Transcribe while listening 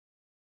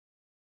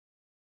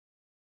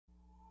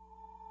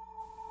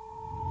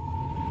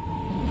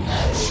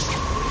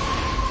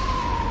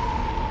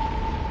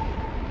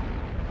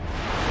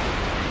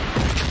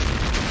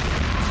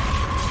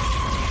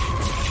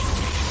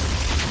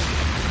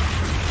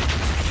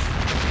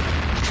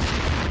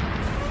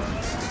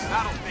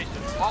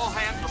All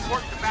hands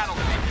report to battle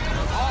station.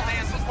 All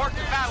hands report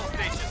to battle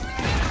station.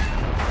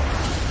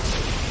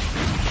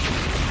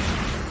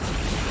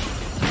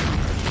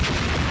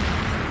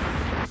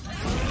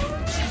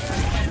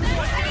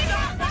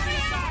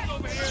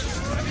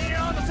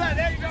 On the side,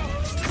 there you go.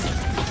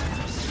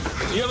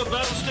 You have a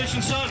battle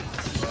station, son?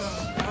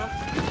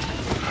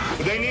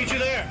 But they need you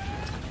there.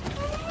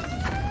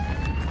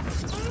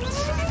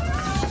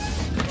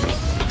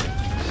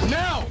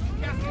 Now!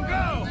 Captain,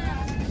 go!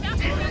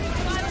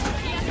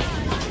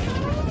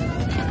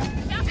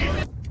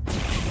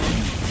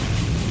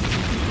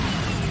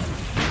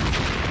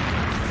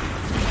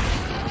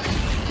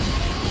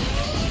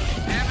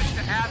 Damage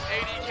to half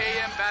 80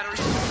 km battery.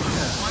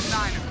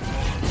 1-9er.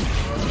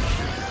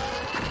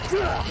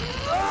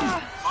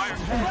 Fire.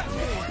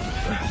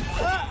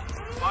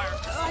 Fire.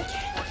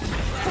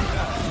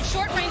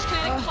 Short-range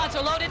kinetic pods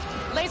are loaded.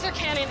 Laser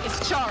cannon is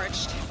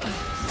charged.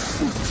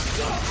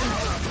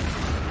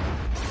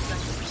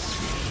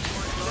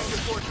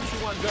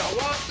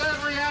 What's that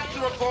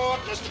reactor report,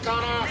 Mr.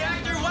 Connor?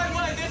 Reactor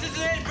 1-1, this is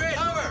the bridge.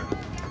 Over.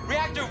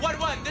 Reactor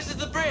 1-1, this is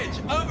the bridge.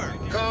 Over.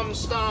 Come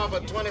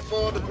starboard,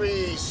 24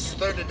 degrees,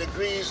 30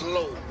 degrees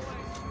low.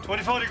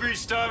 24 degrees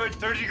starboard,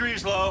 30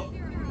 degrees low.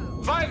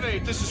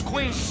 5-8, this is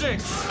Queen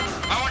 6.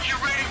 I want you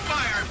rating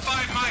fire at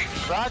 5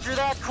 mics. Roger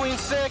that, Queen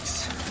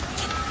 6.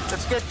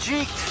 Let's get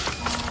jeeked.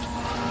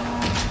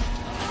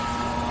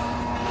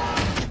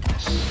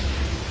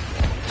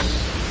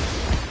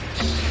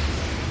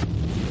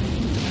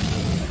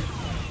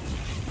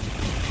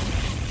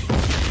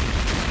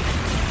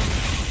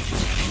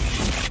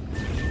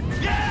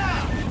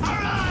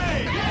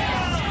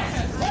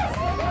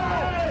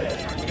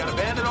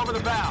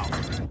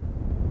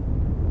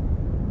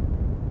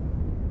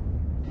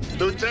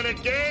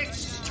 Lieutenant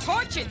Gates!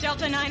 Torch it,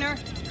 Delta Niner.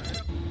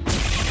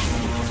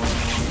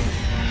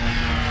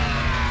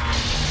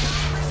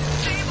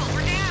 Stable,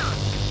 we're down.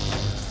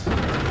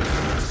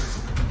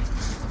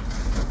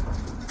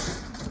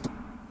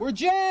 We're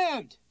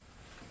jammed!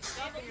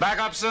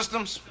 Backup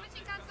systems?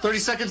 30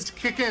 seconds to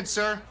kick in,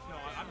 sir.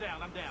 I'm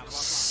down.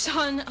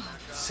 Son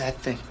of... Is that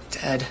thing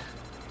dead?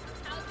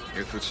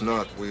 If it's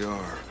not, we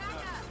are.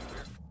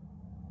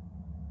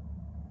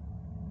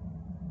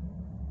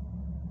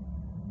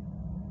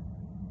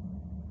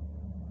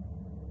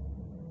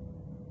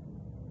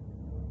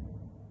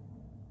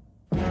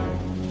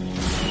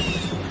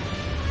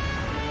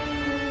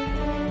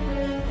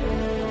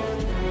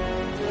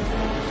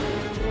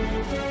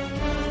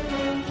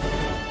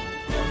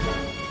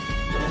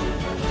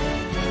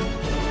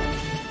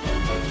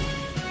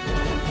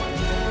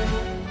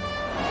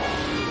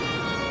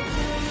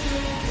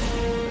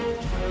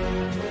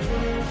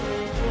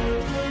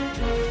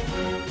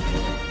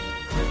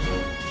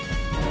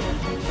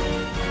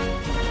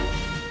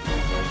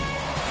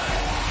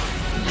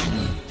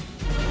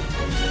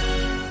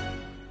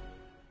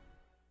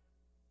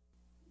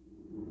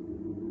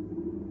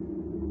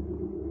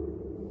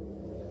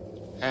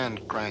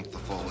 And crank the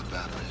forward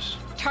batteries.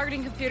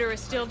 Targeting computer is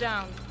still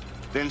down.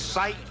 Then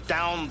sight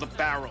down the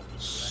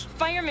barrels.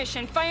 Fire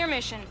mission.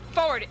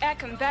 Forward,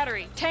 Atcom,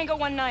 battery. Tango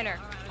 19er.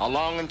 How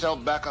long until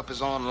backup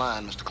is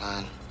online, Mr.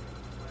 Klein?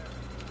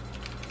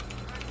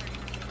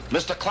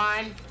 Mr.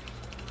 Klein?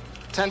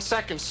 10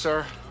 seconds,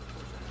 sir.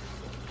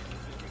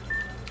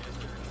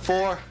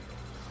 4,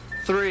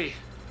 3,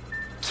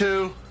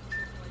 2.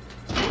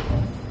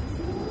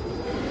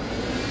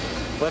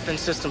 Weapon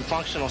system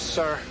functional,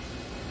 sir.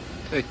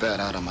 Take that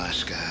out of my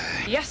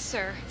sky. Yes,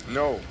 sir.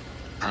 No.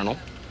 Colonel?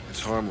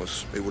 It's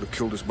harmless. They would have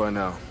killed us by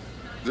now.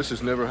 This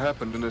has never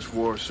happened in this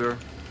war, sir.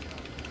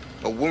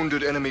 A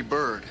wounded enemy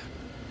bird.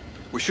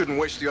 We shouldn't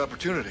waste the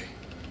opportunity.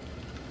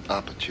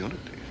 Opportunity?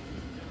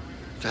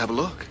 To have a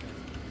look.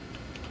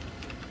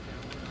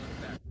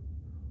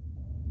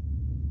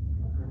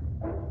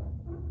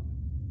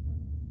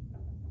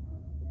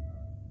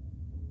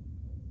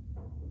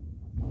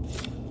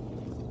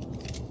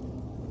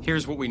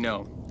 Here's what we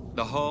know.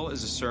 The hull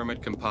is a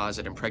ceramide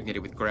composite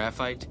impregnated with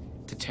graphite,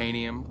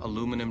 titanium,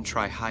 aluminum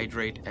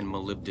trihydrate, and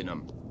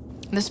molybdenum.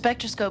 The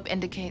spectroscope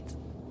indicates...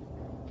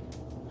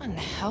 What in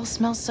the hell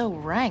smells so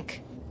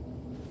rank?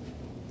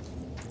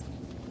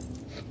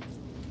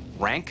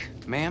 Rank,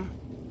 ma'am?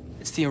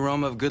 It's the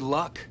aroma of good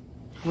luck.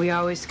 We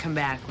always come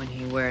back when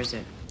he wears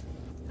it.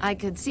 I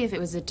could see if it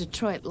was a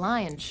Detroit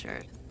Lions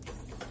shirt.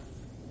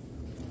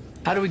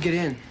 How do we get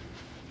in?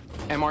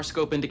 MR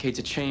scope indicates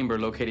a chamber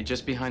located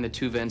just behind the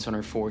 2 vents on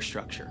our fore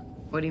structure.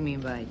 What do you mean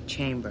by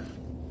chamber?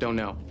 Don't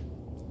know.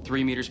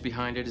 3 meters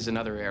behind it is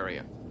another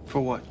area. For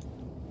what?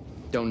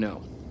 Don't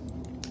know.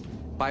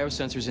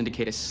 Biosensors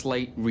indicate a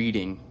slight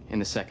reading in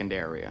the second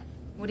area.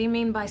 What do you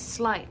mean by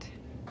slight?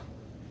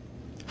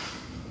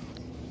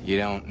 You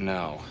don't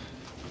know.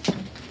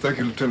 Thank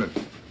you, Lieutenant.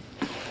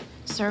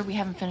 Sir, we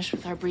haven't finished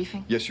with our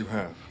briefing. Yes, you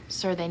have.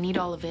 Sir, they need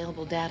all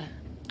available data.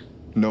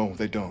 No,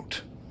 they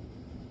don't.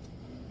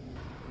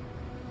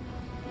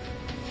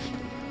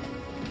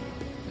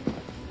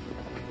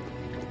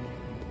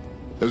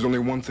 There's only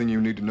one thing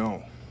you need to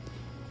know.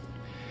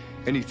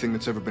 Anything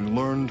that's ever been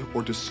learned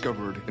or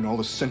discovered in all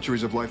the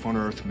centuries of life on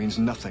Earth means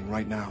nothing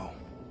right now.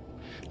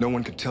 No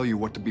one can tell you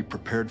what to be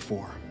prepared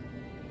for.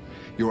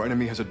 Your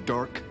enemy has a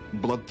dark,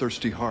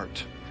 bloodthirsty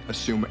heart.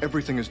 Assume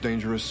everything is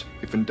dangerous.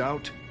 If in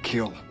doubt,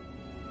 kill.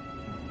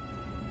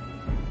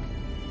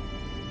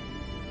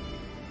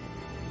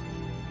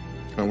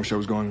 I wish I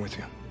was going with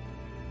you.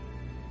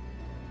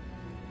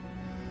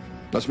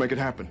 Let's make it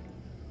happen.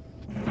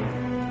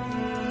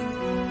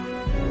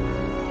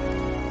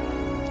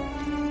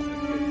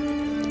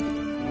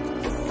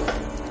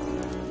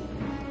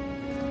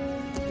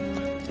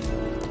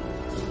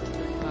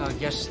 I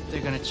guess they're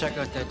gonna check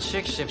out that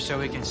chick ship so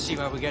we can see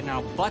why we're getting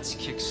our butts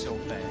kicked so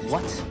bad.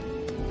 What?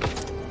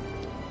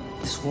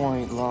 This war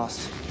ain't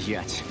lost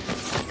yet.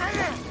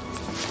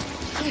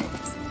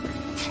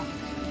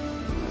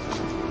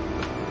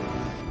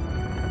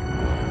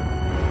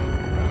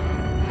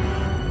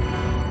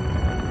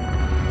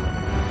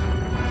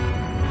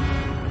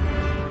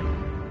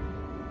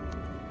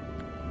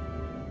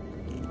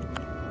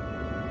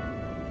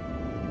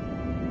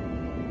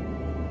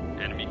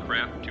 Enemy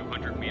craft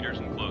 200 meters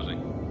and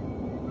closing.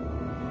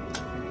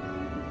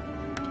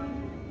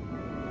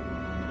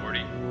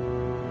 40.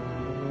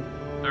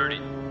 30.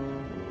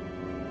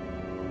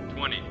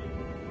 20.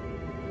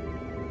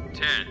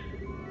 10.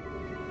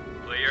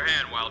 Play your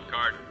hand, wild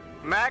card.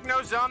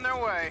 Magno's on their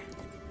way.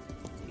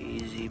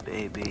 Easy,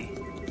 baby.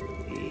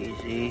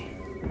 Easy.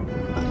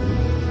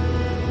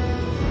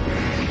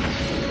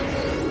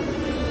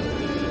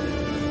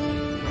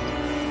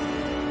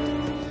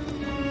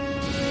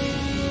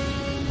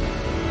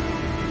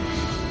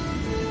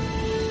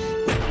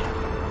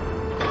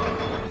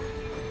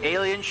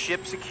 Alien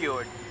ship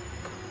secured.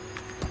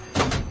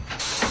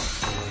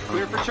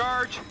 Clear for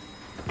charge.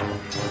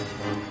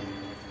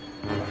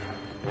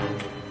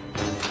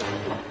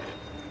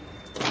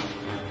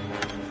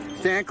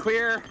 Stand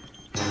clear.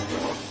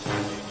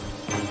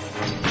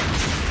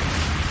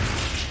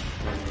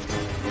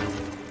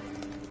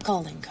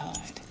 Calling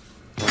card.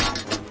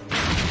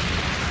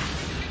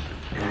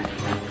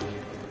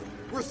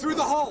 We're through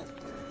the hole.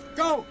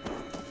 Go!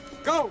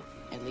 Go!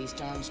 At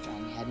least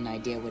Armstrong had an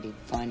idea what he'd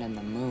find on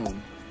the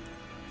moon.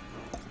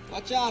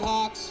 Watch out,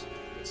 Hawks.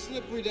 It's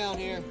slippery down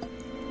here.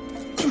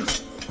 You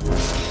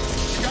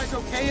guys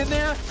okay in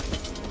there?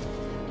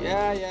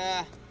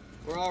 Yeah.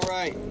 We're all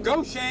right.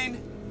 Go,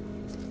 Shane!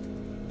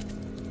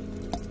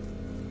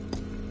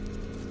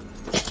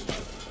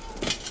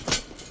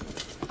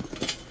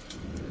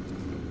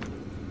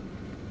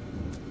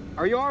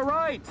 Are you all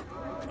right?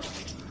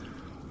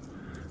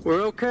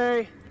 We're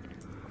okay.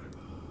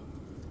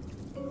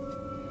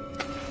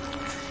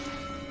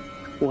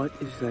 What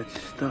is that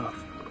stuff?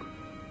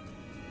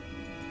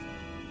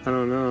 I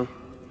don't know.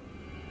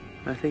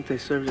 I think they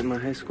served it in my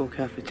high school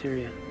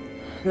cafeteria.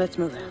 Let's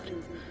move out.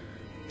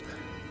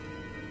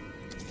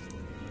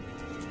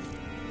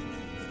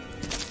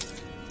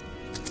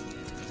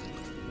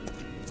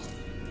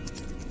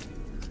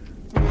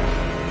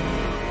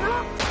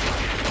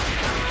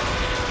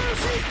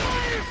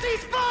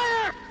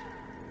 Ceasefire!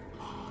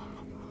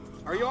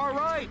 Are you all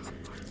right?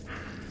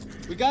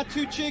 We got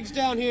 2 chigs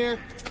down here.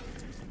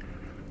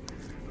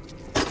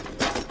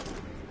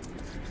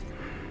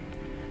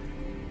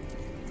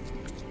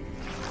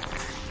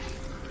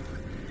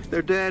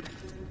 They're dead.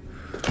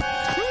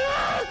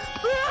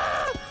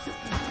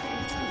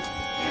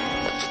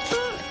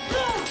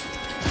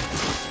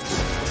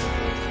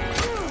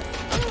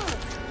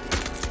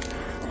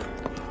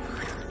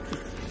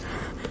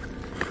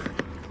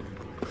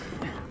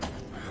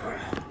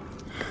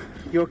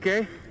 You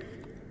okay?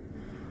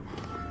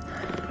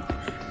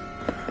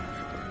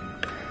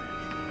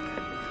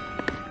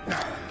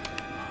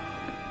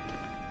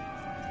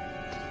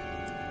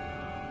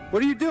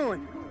 What are you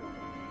doing?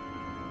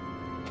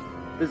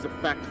 This is a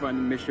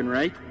fact-finding mission,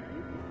 right?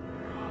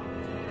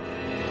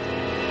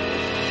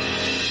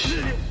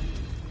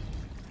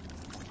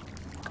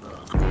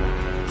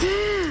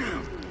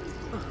 Damn!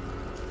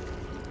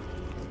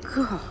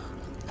 God.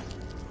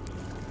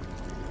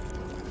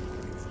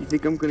 You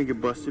think I'm gonna get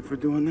busted for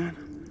doing that?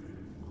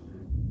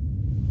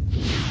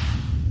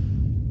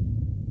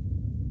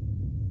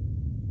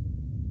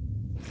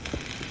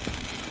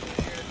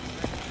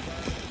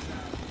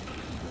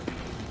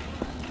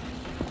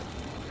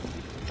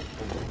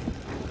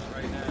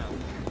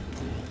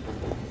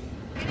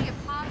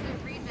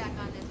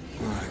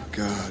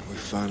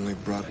 Finally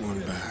brought one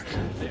back.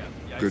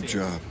 Good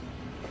job.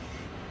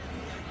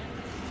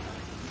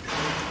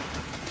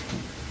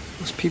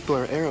 Those people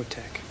are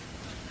Aerotech.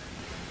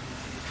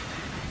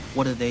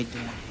 What are they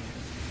doing here?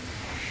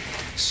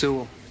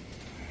 Sewell.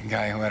 The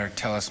guy who had our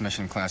Tellus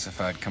mission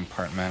classified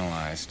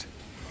compartmentalized.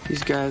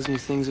 These guys knew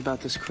things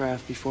about this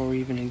craft before we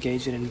even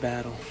engaged it in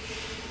battle.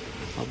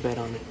 I'll bet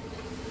on it.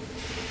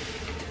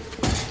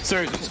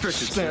 Sir, it's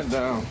restricted. Stand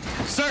down.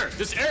 Sir,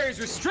 this area is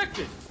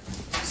restricted.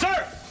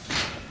 Sir!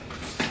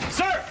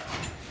 Sir!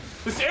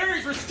 This area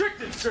is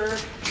restricted, sir!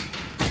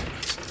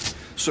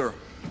 Sir,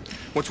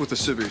 what's with the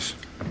civvies?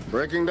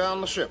 Breaking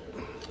down the ship.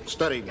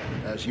 Studying it,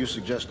 as you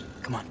suggested.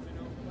 Come on.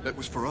 That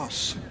was for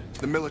us,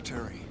 the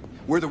military.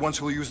 We're the ones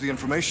who will use the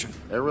information.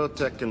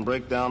 Aerotech can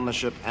break down the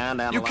ship and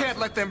analyze You can't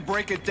let them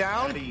break it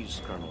down? At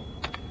ease, Colonel.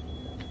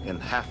 In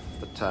half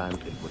the time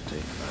it would take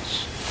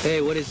us.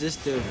 Hey, what does this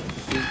do?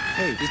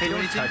 Hey,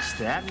 don't touch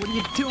that. What are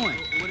you doing?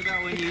 What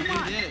about when you do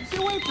this? Get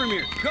away from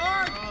here.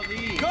 Guard!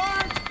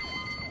 Guard!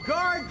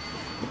 Guard!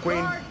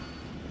 McQueen, Guard!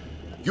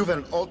 you've had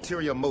an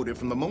ulterior motive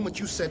from the moment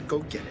you said go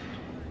get it.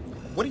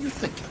 What are you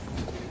thinking?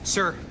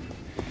 Sir,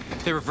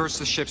 they reversed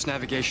the ship's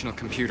navigational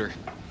computer.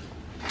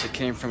 It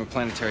came from a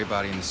planetary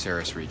body in the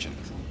Ceres region.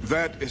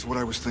 That is what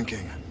I was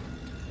thinking.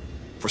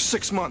 For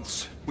 6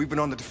 months, we've been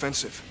on the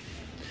defensive.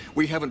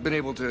 We haven't been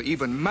able to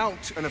even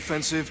mount an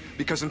offensive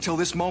because until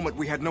this moment,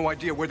 we had no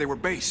idea where they were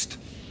based.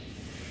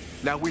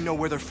 Now we know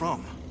where they're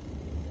from.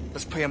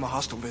 Let's pay them a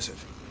hostile visit.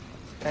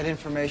 That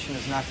information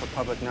is not for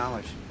public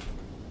knowledge.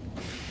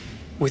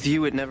 With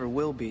you, it never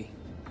will be.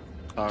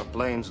 Our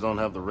planes don't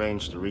have the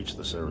range to reach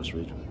the Ceres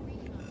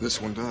region. This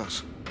one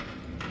does.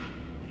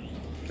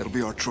 It'll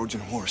be our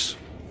Trojan horse.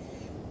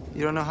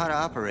 You don't know how to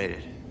operate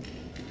it.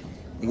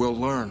 We'll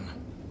learn.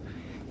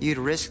 You'd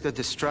risk the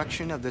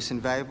destruction of this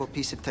invaluable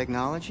piece of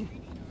technology?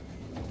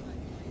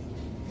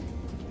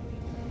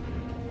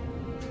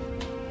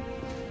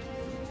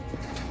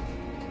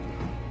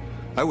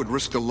 I would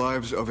risk the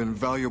lives of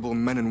invaluable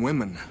men and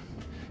women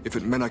if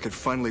it meant I could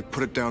finally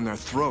put it down their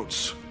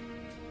throats.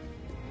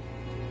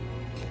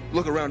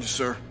 Look around you,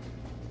 sir.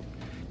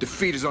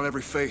 Defeat is on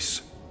every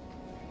face.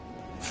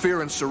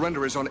 Fear and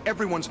surrender is on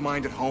everyone's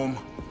mind at home.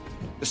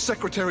 The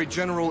Secretary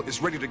General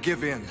is ready to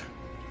give in.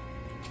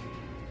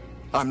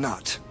 I'm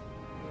not.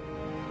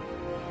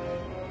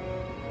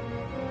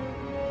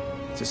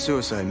 It's a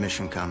suicide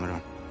mission,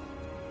 Commodore.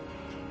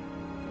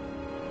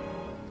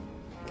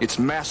 It's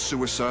mass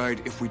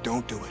suicide if we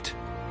don't do it.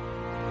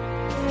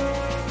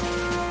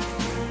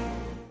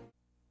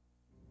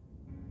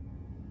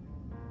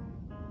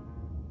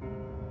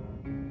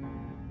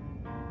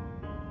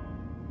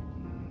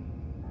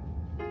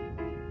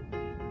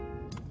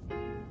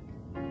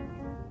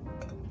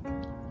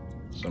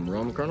 Some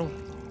rum, Colonel?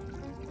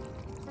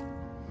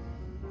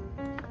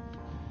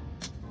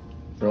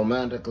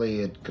 Romantically,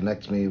 it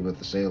connects me with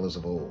the sailors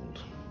of old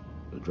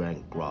who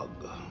drank grog.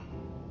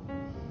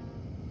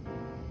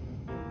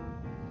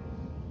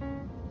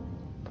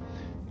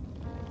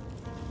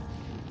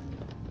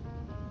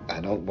 I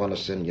don't want to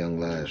send young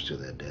lives to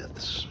their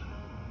deaths.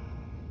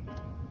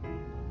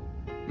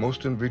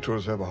 Most in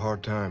vitros have a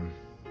hard time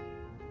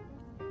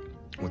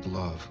with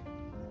love.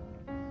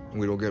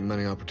 We don't get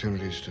many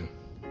opportunities to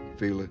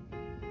feel it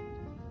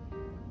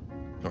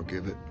or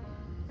give it.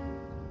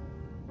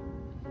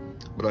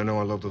 But I know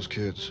I love those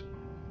kids.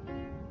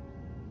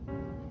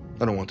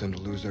 I don't want them to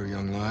lose their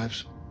young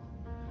lives.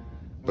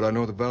 But I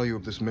know the value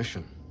of this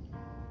mission.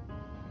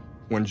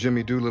 When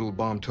Jimmy Doolittle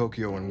bombed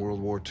Tokyo in World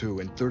War II,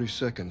 in 30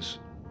 seconds,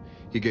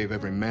 he gave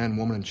every man,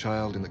 woman, and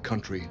child in the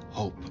country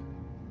hope.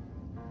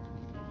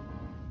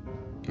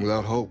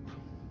 Without hope,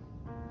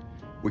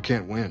 we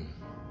can't win.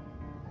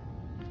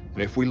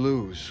 And if we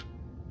lose,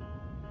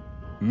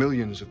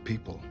 millions of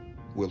people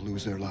will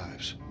lose their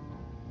lives.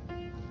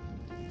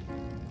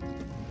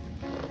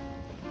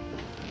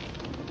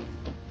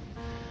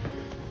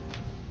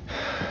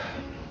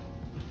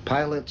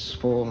 Pilots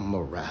for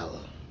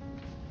morale.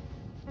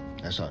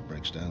 That's how it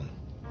breaks down.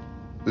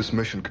 This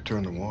mission could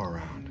turn the war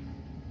around.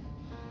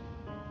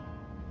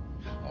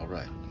 All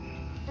right.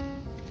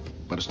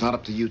 But it's not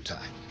up to you,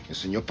 Ty.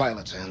 It's in your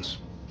pilot's hands.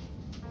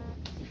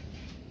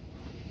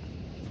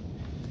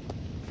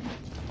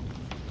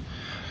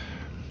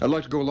 I'd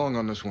like to go along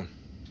on this one.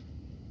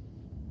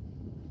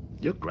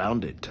 You're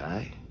grounded,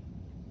 Ty.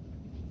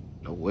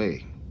 No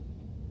way.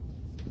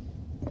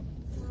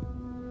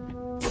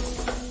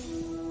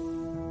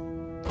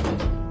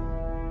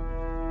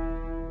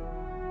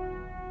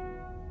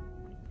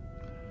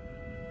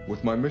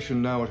 With my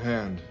mission now at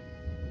hand,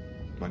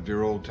 my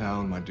dear old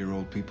town, my dear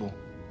old people,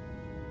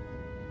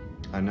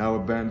 I now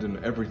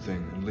abandon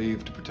everything and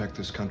leave to protect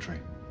this country.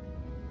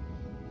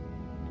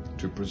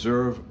 To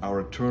preserve our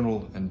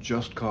eternal and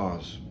just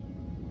cause,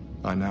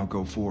 I now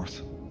go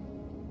forth.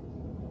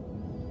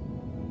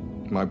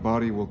 My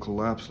body will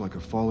collapse like a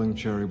falling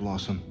cherry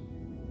blossom,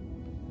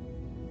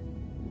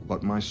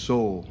 but my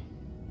soul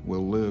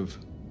will live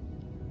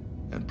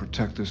and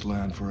protect this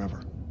land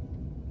forever.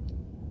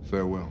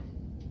 Farewell.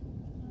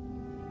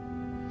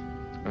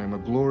 I am a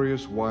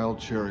glorious wild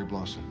cherry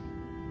blossom.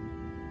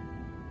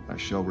 I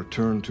shall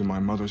return to my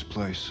mother's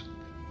place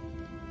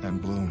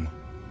and bloom.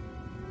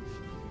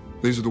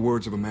 These are the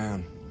words of a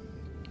man,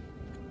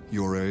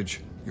 your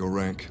age, your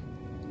rank,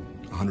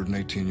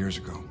 118 years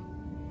ago.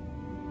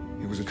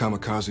 He was a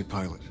kamikaze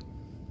pilot.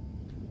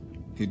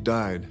 He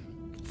died,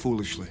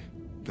 foolishly,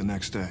 the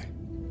next day.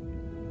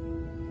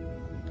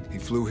 He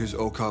flew his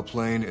Oka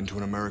plane into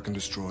an American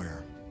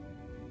destroyer.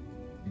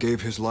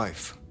 Gave his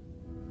life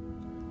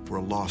for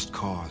a lost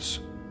cause.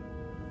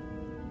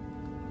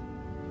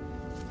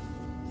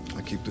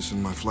 I keep this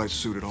in my flight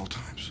suit at all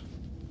times.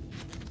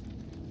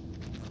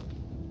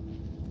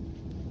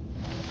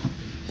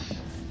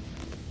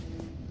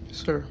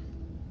 Sir,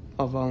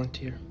 I'll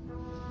volunteer.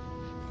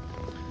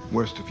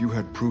 West, if you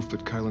had proof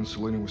that Kylan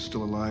Selena was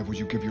still alive, would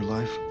you give your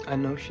life? I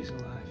know she's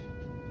alive.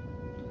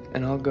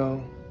 And I'll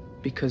go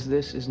because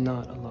this is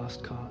not a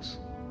lost cause.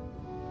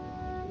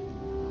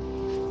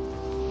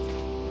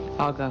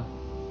 I'll go.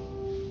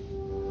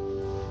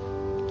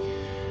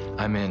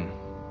 I'm in.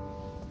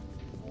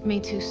 Me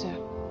too, sir.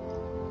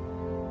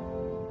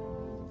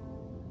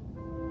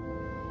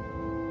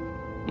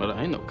 But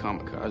I ain't no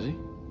kamikaze.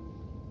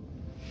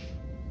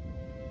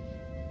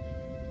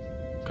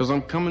 'Cause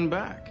I'm coming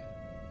back.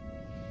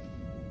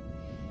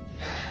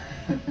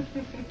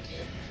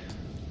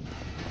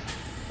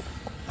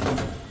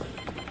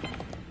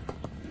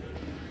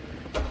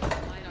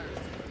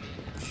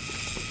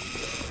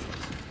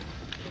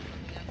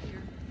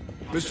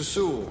 Mr.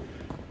 Sewell,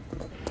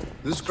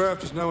 this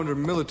craft is now under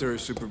military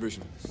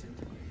supervision.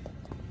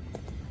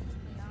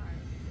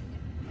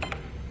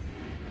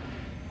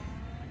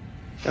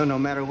 No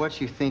matter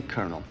what you think,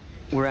 Colonel,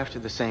 we're after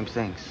the same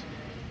things.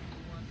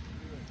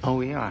 Oh,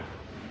 we are.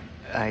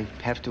 I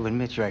have to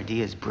admit your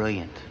idea is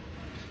brilliant.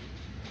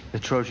 The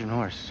Trojan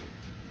horse,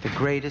 the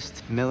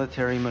greatest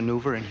military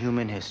maneuver in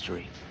human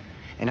history.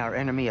 And our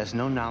enemy has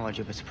no knowledge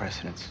of its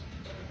precedents.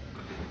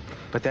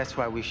 But that's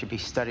why we should be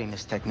studying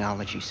this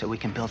technology so we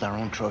can build our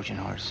own Trojan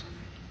horse,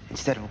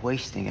 instead of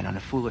wasting it on a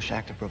foolish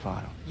act of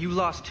bravado. You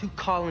lost 2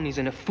 colonies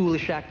in a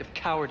foolish act of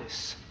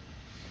cowardice.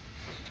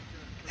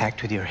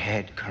 Act with your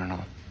head,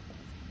 Colonel.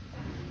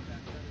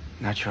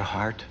 Not your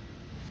heart.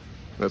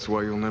 That's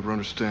why you'll never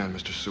understand,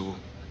 Mr. Sewell.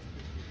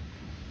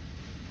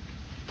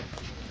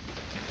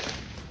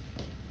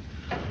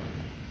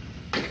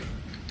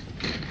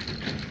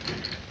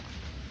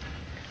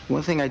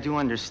 One thing I do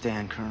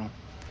understand, Colonel,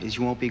 is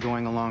you won't be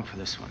going along for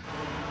this one.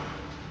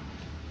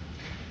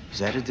 Is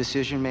that a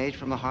decision made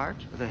from the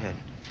heart or the head?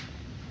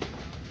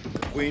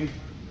 Queen,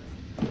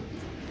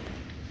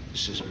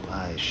 this is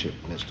my ship,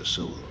 Mr.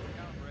 Sewell.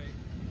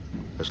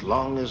 As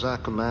long as I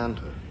command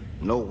her,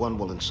 no one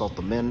will insult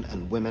the men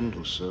and women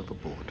who serve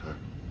aboard her.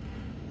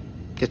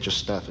 Get your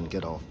staff and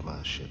get off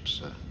my ship,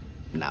 sir.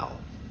 Now.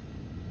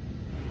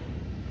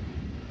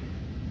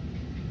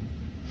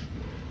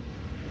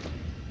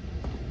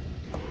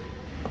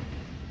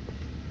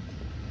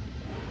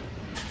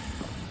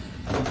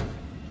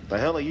 The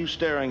hell are you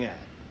staring at?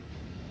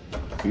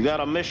 You got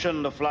a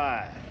mission to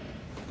fly.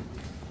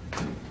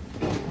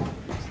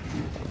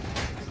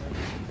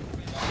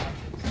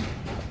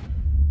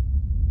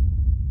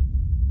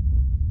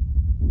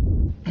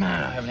 I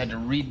haven't had to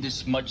read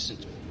this much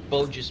since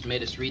Bo just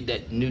made us read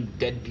that new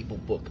dead people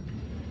book.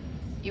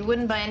 You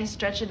wouldn't by any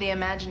stretch of the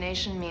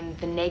imagination mean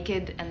the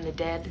naked and the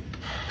dead?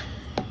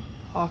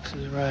 Hawks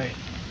is right.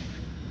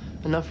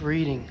 Enough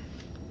reading.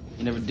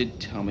 You never did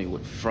tell me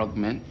what frog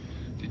meant.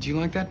 Did you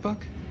like that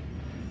book?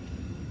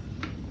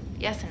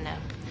 Yes and no.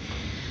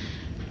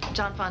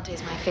 John Fuente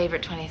is my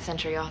favorite 20th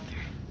century author.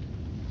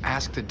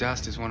 Ask the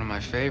Dust is one of my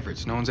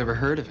favorites. No one's ever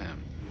heard of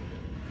him.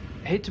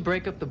 I hate to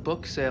break up the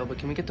book sale, but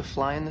can we get to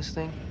fly in this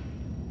thing?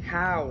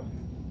 How?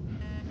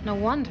 No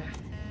wonder.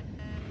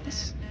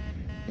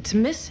 It's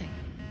missing.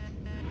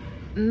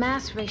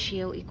 Mass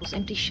ratio equals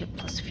empty ship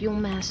plus fuel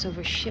mass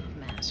over ship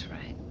mass,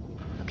 right?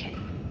 Okay,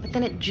 but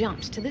then it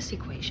jumps to this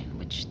equation,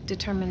 which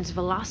determines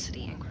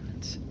velocity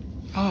increments.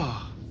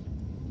 Oh.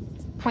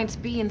 Points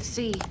B and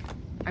C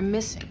are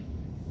missing.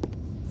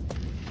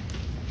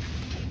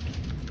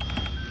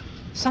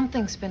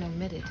 Something's been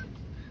omitted.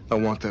 I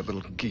want that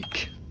little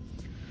geek.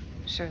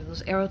 Sure,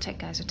 those aerotech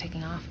guys are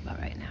taking off about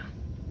right now.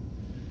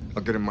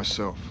 I'll get him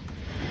myself.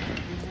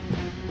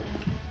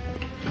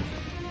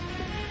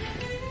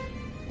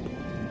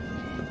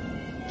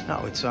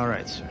 No, it's all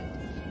right, sir.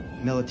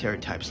 Military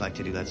types like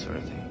to do that sort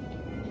of thing.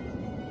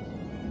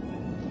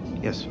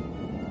 Yes, sir.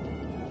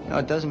 No,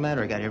 it doesn't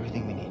matter. I got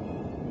everything we need.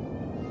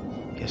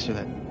 Yes,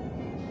 sir,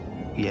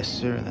 Yes,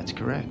 sir, that's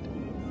correct.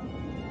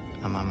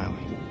 I'm on my way.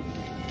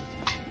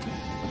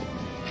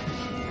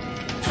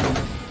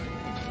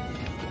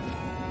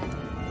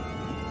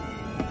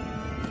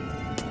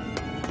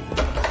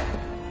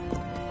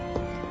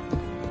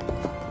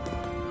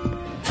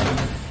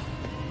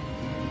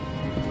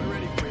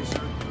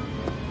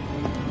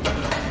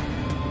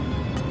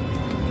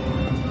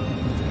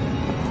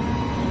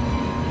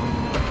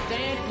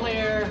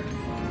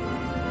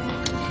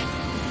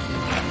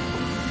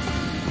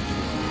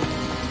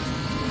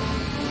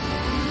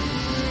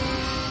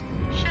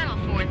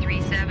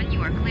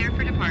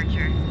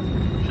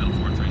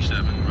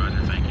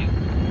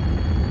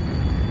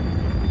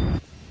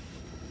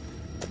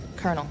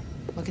 Colonel,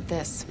 look at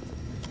this.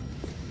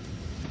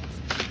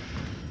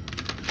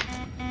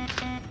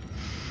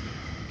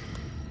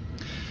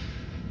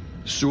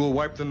 Sewell,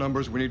 wipe the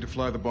numbers. We need to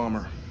fly the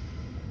bomber.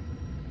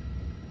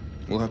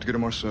 We'll have to get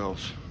him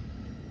ourselves.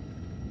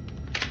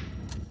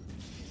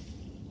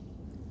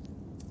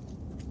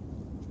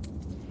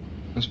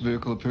 This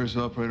vehicle appears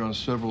to operate on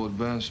several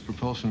advanced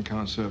propulsion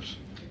concepts.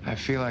 I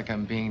feel like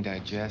I'm being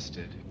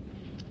digested.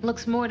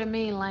 Looks more to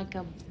me like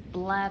a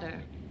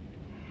bladder.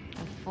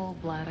 A full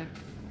bladder.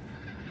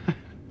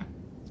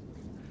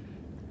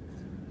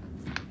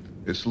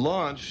 It's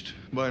launched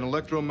by an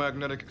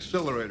electromagnetic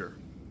accelerator.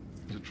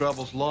 As it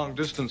travels long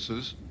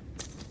distances,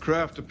 the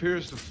craft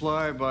appears to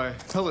fly by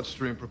pellet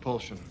stream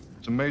propulsion.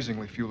 It's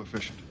amazingly fuel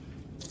efficient.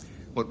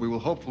 What we will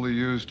hopefully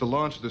use to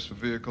launch this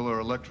vehicle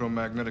are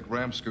electromagnetic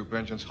ram scoop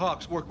engines.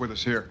 Hawks, work with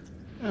us here.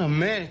 Oh,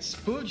 man, it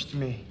spooked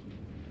me.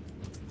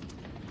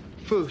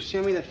 Foo,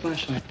 send me that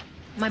flashlight.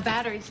 My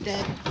battery's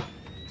dead.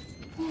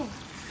 Ooh.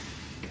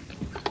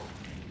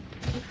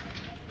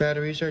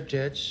 Batteries are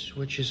dead,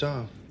 switch is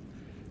off.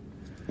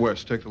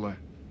 Wes, take the light.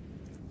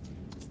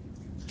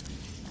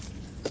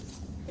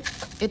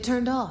 It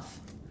turned off.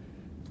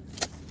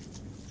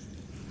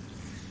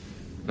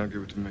 Now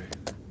give it to me.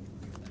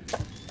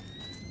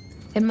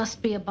 It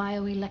must be a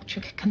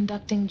bioelectric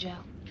conducting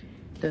gel.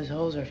 Those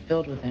holes are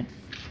filled with it.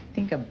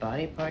 Think a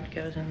body part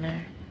goes in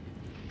there?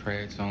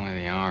 Pray it's only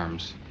the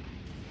arms.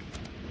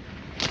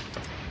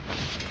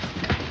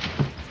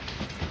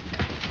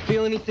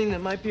 Feel anything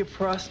that might be a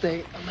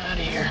prostate, I'm out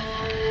of here.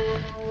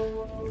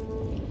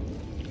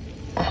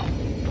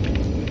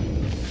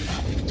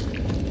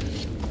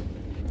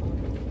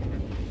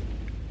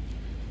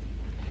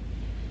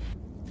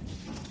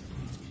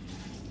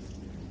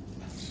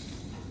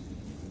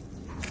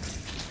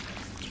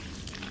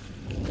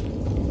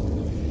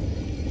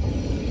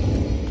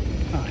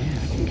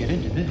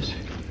 This.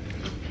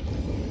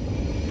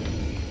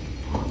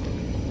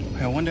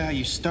 I wonder how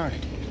you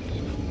started.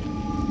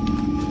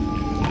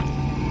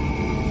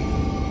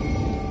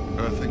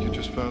 I think you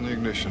just found the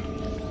ignition.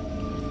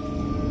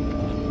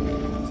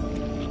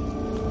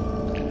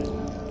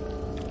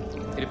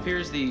 It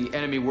appears the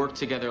enemy worked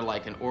together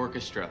like an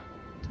orchestra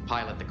to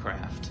pilot the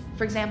craft.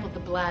 For example, the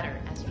bladder,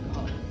 as we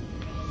call it.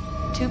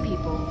 2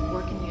 people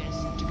work in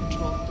unison to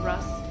control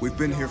thrust. We've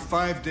been here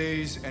 5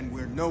 days and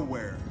we're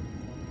nowhere.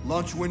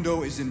 Launch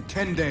window is in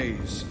 10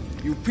 days.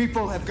 You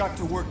people have got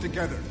to work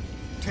together.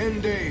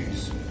 10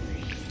 days.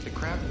 The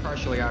craft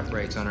partially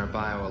operates on our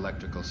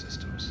bioelectrical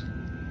systems.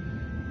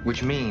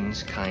 Which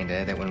means,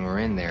 kinda, that when we're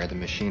in there, the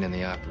machine and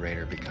the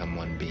operator become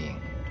one being.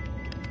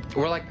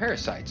 We're like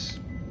parasites.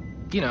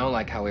 You know,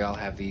 like how we all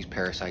have these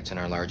parasites in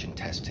our large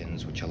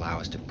intestines, which allow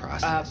us to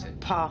process it.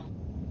 Pa.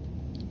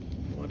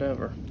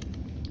 Whatever.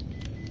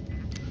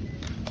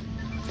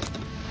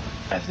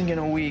 I think in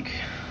a week,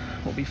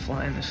 we'll be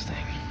flying this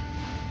thing.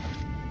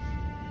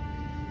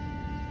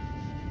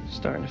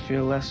 Starting to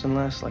feel less and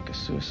less like a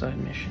suicide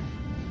mission.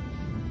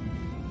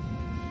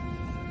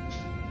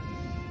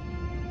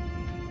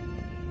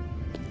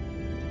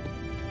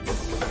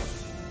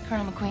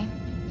 Colonel McQueen,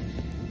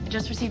 I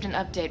just received an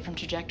update from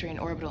Trajectory and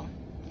Orbital.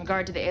 In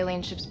regard to the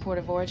alien ship's port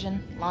of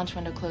origin, launch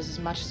window closes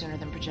much sooner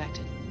than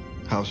projected.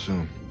 How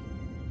soon?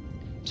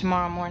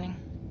 Tomorrow morning,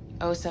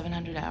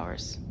 0700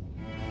 hours.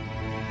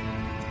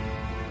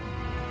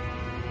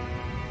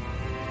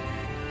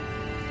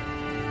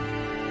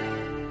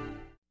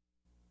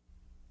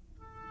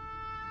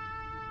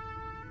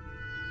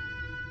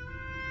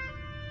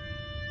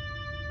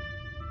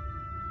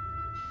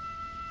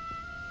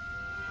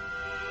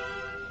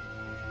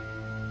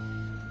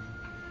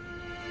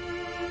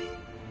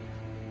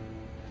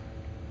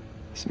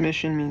 This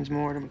mission means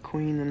more to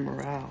McQueen than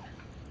morale.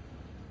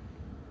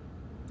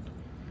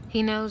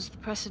 He knows the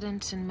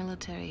precedents in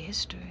military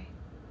history.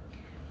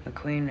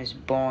 McQueen was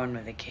born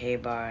with a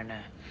K-bar and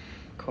a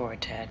core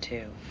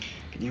tattoo.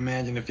 Can you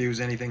imagine if he was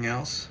anything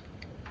else?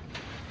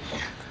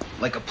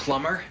 Like a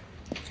plumber?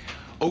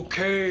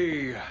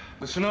 Okay,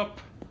 listen up.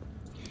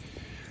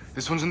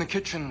 This one's in the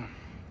kitchen.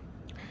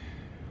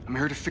 I'm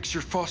here to fix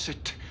your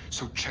faucet,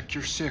 so check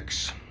your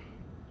 6.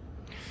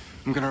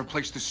 I'm gonna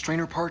replace the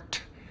strainer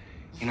part,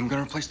 and I'm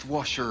gonna replace the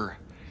washer.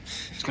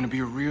 It's gonna be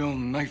a real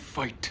knife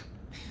fight.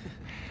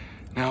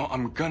 Now,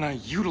 I'm gonna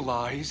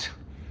utilize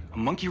a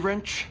monkey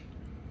wrench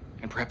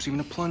and perhaps even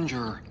a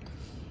plunger.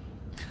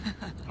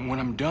 And when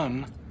I'm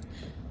done,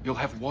 you'll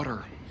have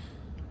water.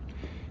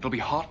 It'll be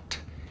hot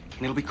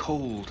and it'll be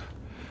cold.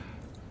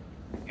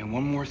 And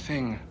one more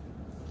thing.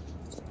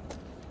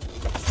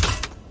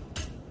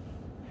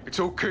 It's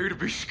okay to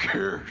be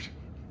scared.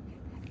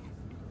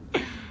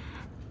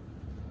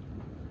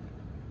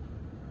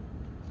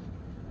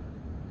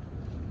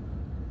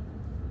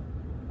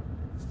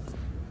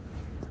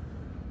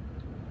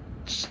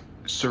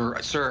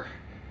 Sir,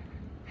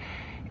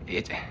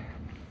 it's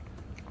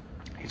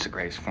the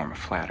greatest form of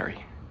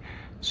flattery,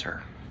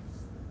 sir.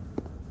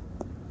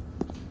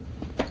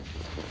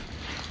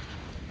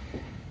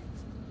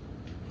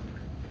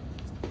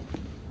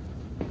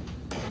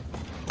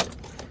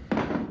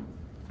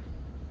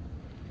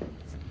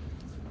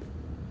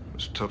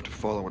 It's tough to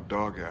follow a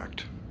dog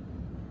act.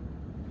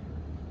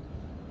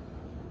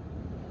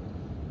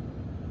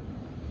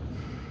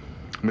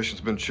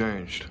 Mission's been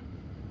changed.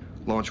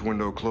 Launch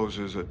window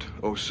closes at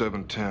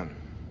 0710.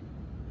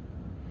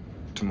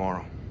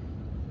 Tomorrow.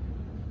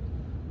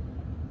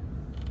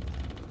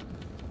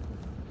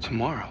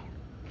 Tomorrow?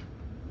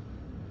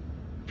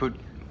 But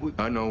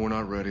I know we're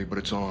not ready, but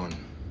it's on.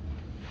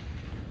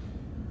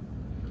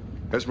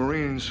 As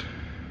Marines,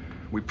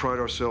 we pride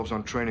ourselves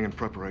on training and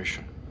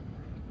preparation.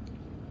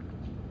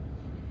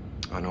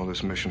 I know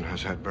this mission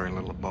has had very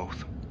little of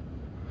both.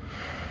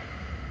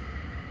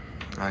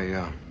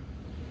 I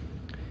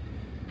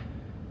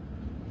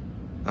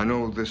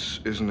know this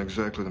isn't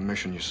exactly the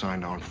mission you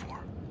signed on for.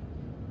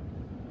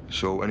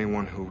 So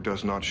anyone who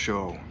does not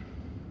show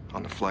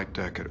on the flight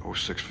deck at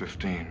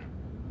 0615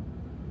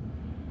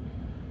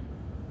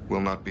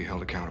 will not be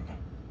held accountable.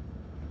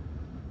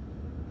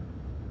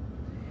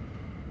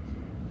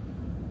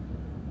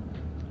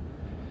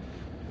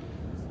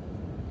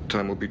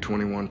 Time will be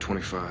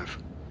 21:25.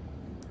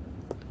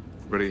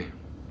 Ready,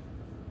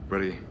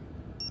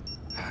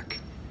 hack.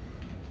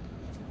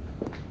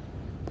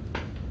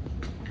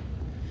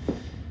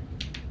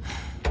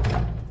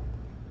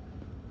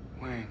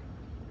 Wayne,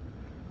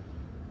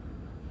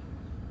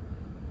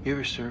 you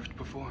ever surfed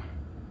before?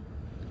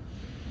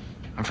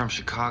 I'm from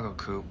Chicago,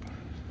 Coop.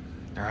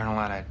 There aren't a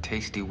lot of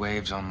tasty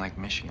waves on Lake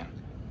Michigan.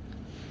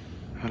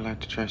 I'd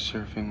like to try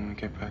surfing when we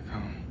get back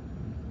home.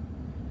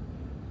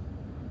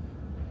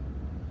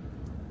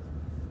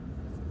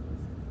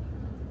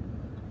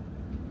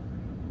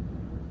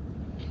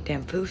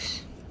 Damn,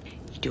 Foos.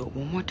 You do it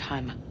one more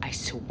time, I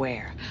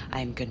swear I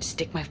am gonna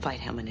stick my flight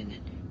helmet in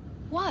it.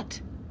 What?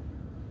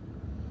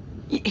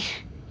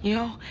 You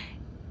know,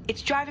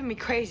 it's driving me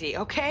crazy,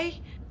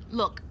 okay?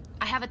 Look,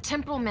 I have a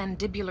temporal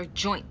mandibular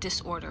joint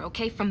disorder,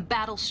 okay, from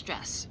battle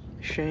stress.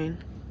 Shane,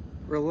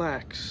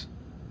 relax.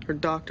 Her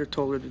doctor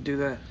told her to do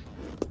that.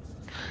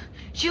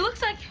 She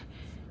looks like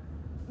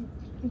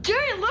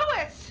Gary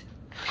Lewis!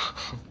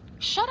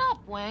 Shut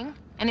up, Wang.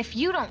 And if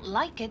you don't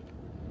like it,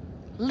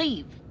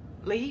 leave.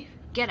 Leave?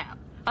 Get out.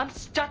 I'm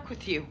stuck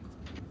with you.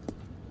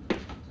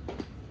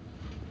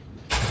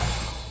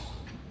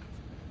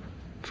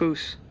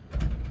 Foos,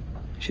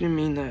 she didn't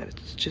mean that.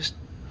 It's just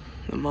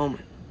the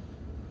moment.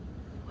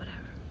 Whatever.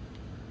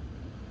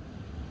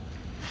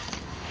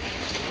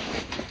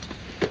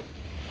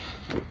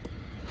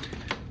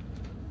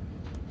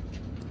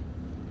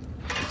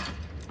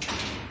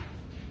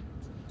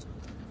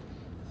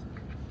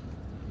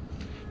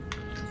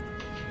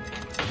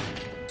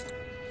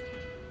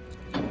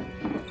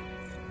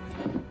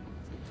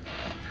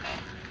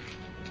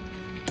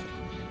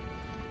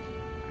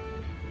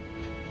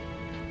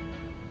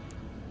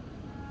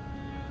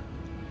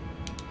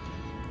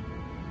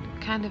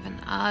 Kind of an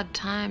odd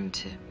time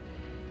to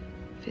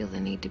feel the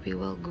need to be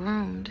well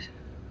groomed,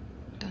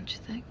 don't you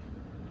think?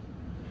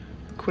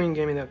 Queen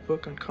gave me that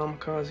book on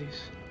kamikazes.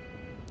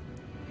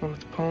 One with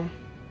the poem.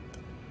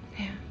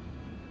 Yeah.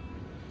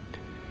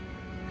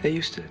 They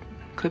used to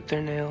clip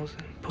their nails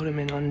and put them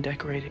in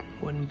undecorated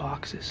wooden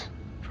boxes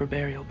for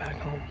burial back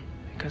home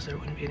because there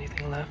wouldn't be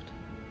anything left.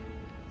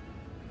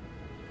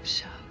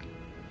 So,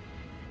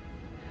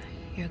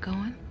 you're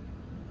going?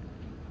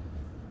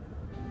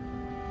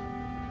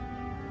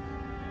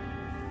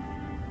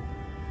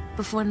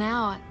 Before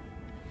now,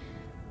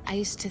 I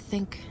used to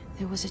think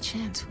there was a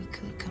chance we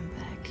could come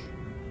back.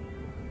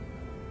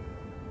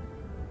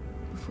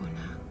 Before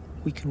now.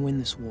 We can win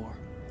this war.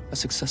 A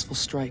successful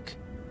strike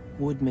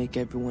would make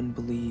everyone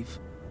believe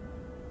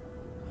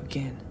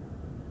again,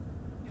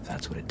 if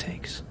that's what it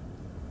takes.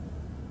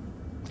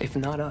 If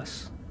not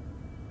us,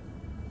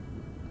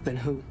 then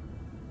who?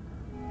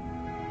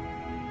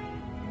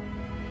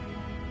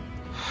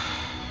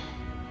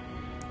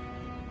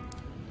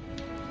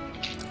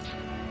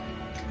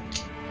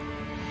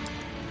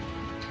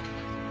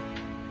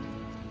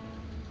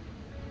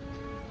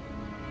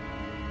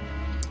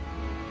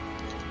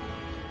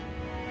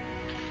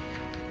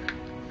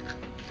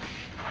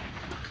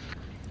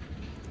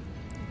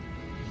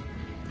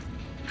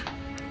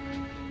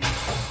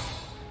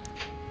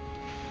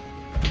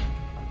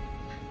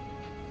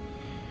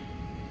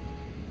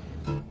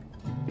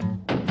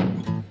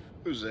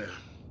 Who's there?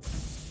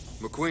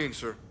 McQueen,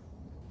 sir.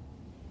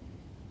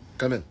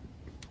 Come in.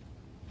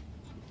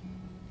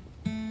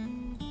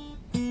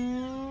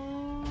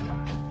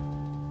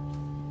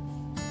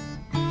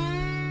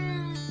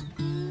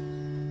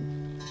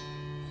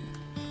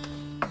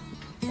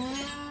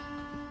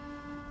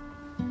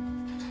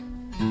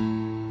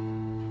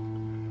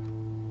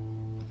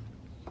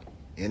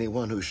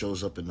 Anyone who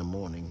shows up in the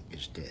morning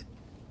is dead.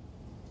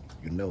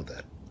 You know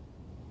that.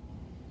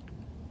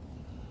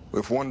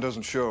 If one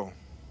doesn't show,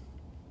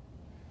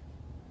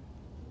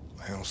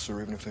 hell,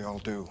 sir, even if they all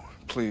do,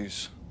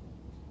 please,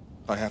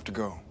 I have to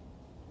go.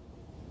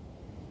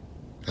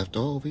 After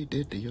all we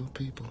did to your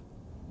people,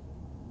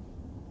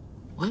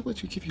 why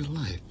would you give your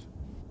life?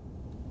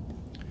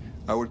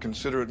 I would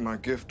consider it my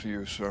gift to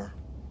you, sir,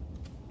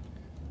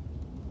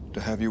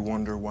 to have you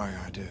wonder why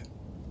I did.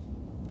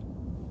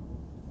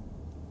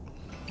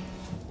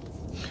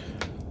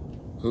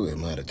 Who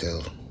am I to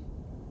tell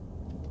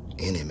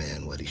any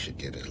man what he should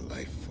give his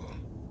life for?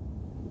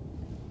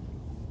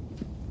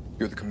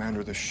 You're the commander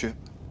of this ship.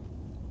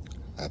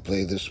 I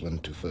play this one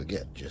to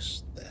forget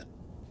just that.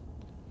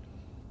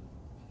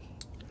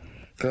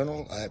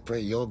 Colonel, I pray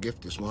your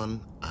gift is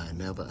one I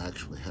never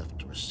actually have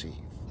to receive.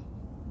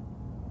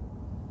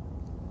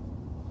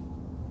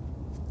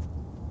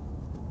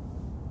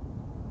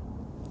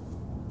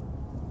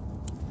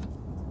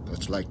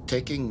 It's like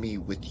taking me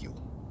with you.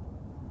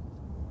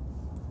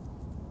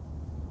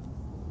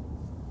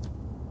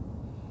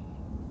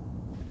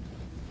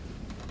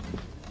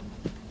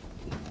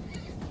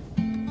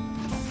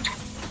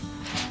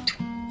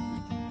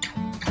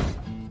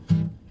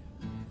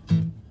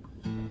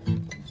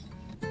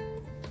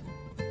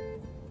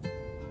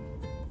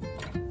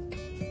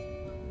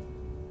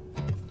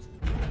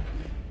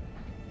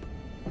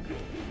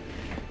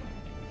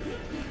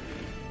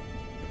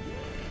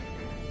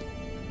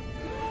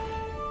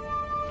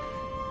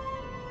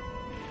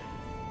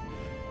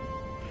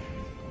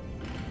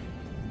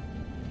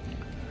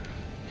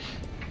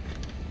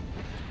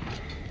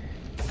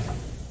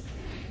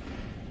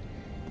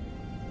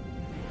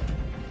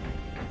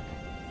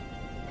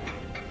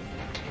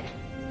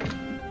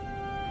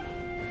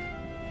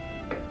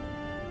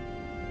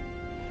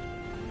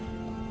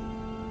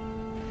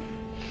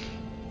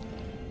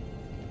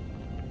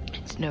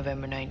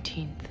 November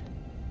 19th.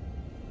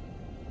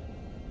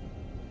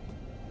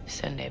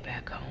 Sunday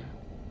back home.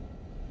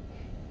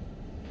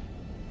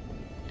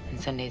 And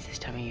Sundays this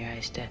time of year, I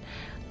used to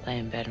lay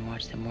in bed and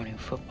watch the morning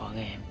football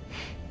game.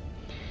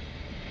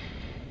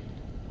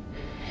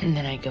 And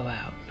then I'd go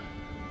out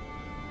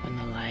when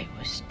the light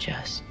was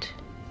just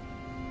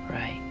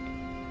right.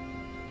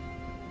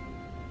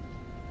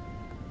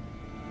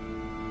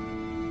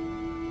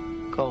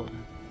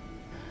 Golden.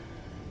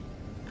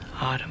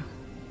 Autumn.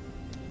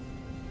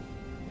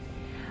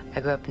 I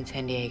grew up in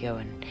San Diego,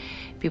 and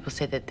people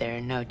say that there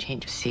are no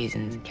change of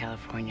seasons in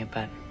California,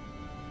 but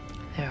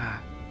there are.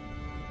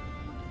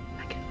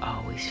 I can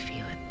always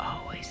feel it,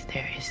 always.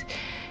 There is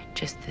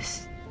just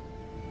this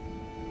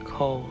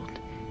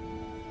cold,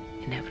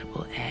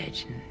 inevitable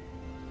edge in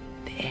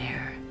the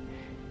air,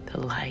 the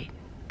light,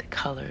 the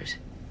colors.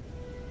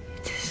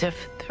 It's as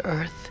if the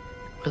earth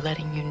were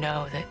letting you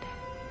know that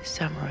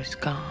summer is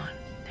gone.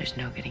 There's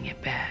no getting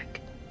it back.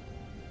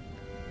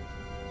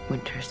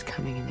 Winter is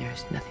coming, and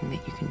there's nothing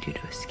that you can do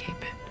to escape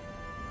it.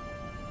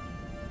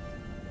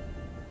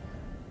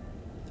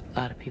 A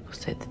lot of people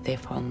say that they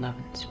fall in love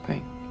in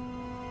spring.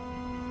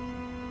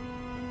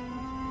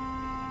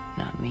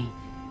 Not me.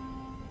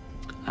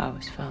 I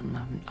always fell in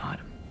love in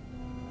autumn.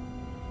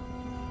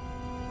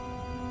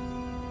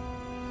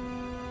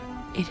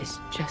 It is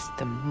just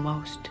the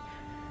most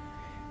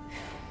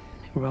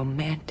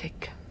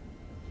romantic,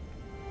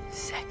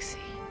 sexy,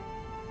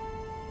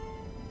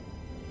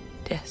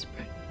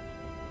 desperate.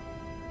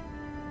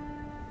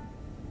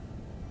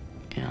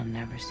 And I'll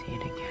never see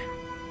it again.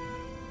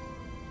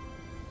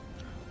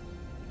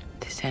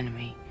 This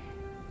enemy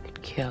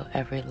could kill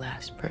every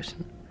last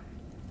person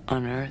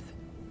on Earth,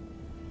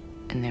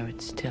 and there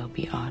would still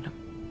be autumn.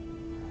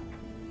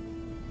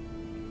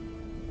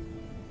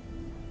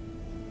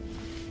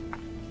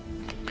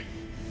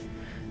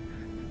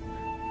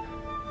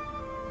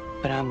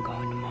 But I'm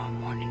going tomorrow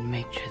morning to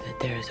make sure that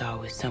there is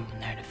always someone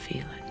there to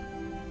feel it.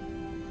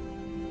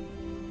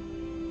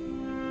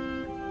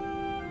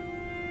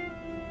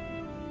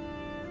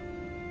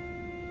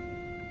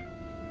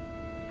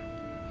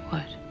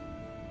 What?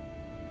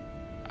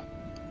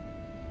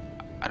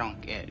 I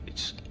don't get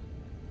it.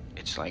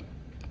 It's like,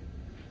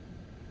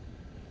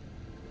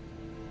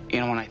 you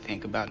know, when I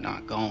think about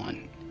not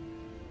going,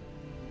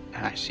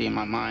 and I see in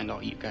my mind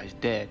all you guys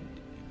dead,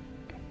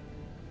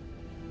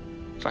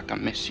 it's like I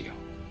miss you.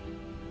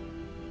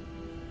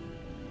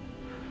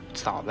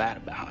 What's all that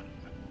about?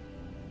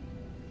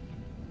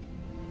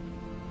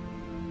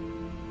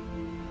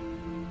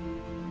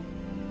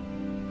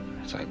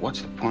 It's like,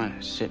 what's the point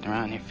of sitting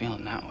around here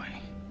feeling that way?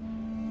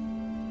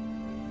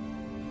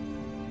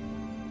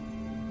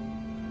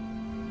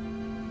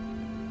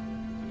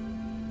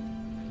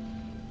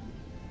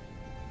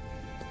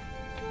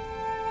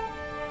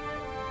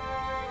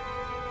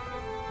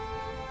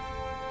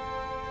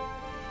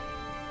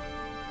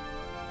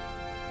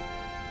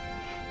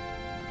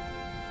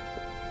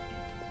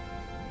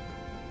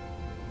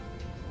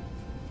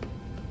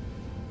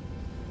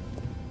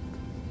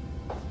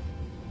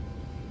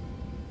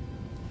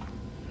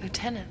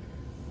 Lieutenant.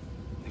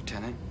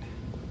 Lieutenant?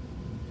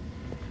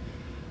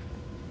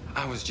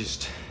 I was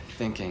just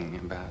thinking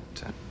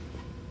about...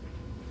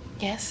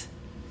 Yes?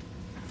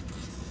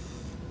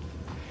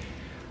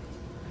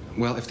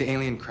 Well, if the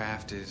alien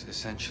craft is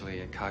essentially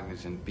a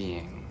cognizant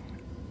being,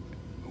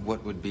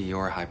 what would be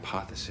your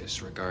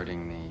hypothesis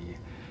regarding the...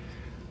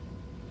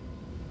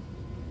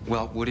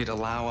 Well, would it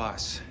allow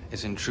us,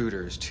 as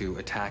intruders, to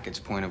attack its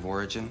point of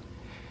origin?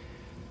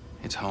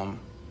 Its home?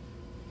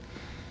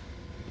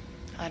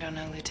 I don't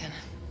know, Lieutenant.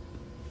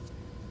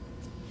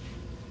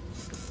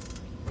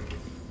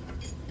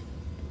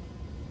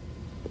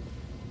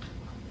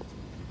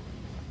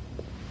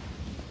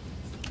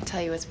 I'll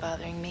tell you what's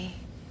bothering me.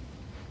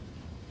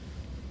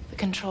 The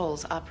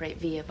controls operate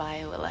via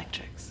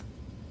bioelectrics.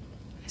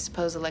 I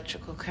suppose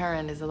electrical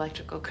current is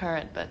electrical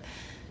current, but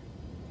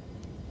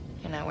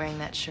you're not wearing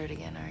that shirt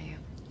again, are you?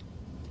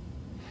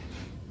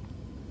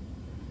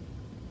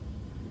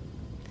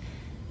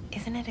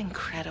 Isn't it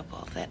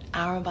incredible that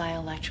our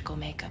bioelectrical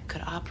makeup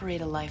could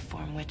operate a life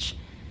form which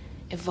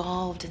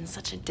evolved in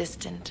such a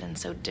distant and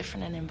so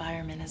different an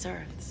environment as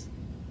Earth's?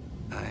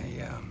 I,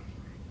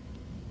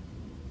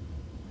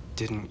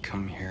 didn't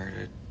come here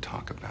to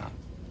talk about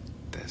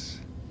this.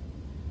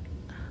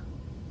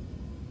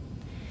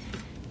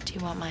 Do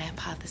you want my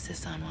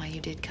hypothesis on why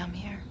you did come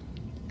here?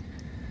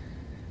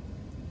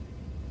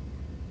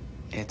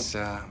 It's,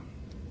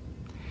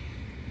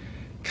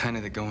 kind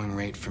of the going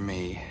rate for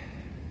me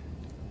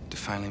to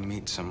finally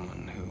meet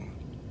someone who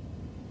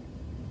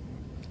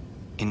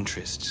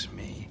interests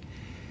me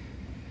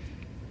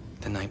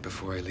the night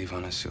before I leave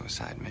on a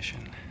suicide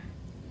mission.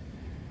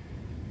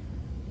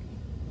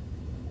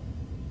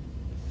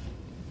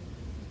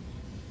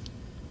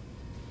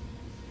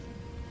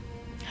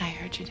 I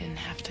heard you didn't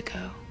have to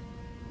go.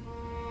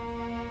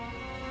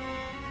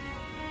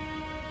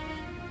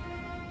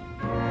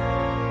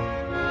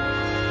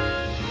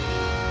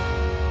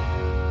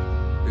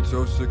 It's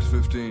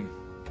 06:15.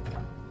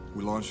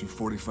 We launched in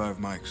 45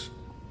 mics.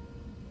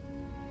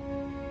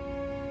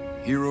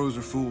 Heroes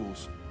or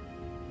fools?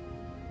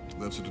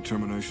 That's a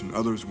determination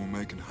others will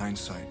make in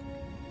hindsight.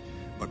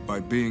 But by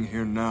being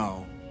here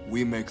now,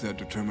 we make that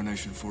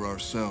determination for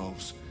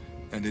ourselves,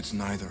 and it's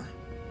neither.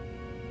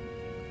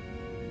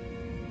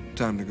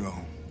 Time to go.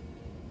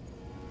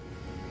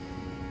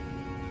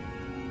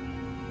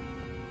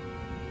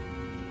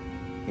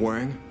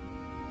 Wang?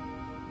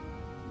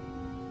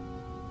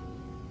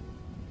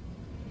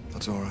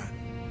 That's all right.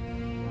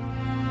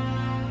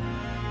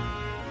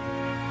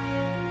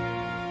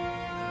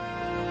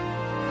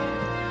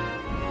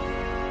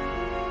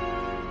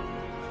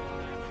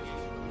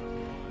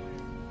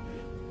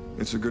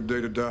 It's a good day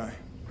to die.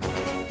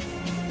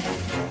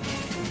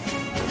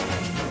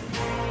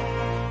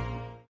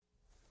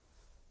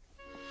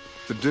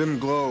 The dim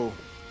glow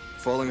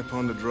falling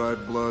upon the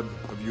dried blood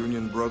of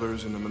Union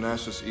brothers in the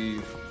Manassas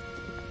Eve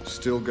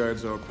still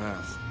guides our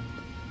path.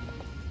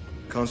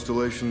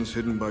 Constellations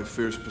hidden by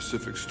fierce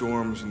Pacific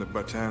storms in the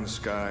Bataan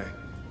sky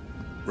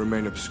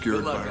remain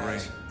obscured by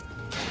rain.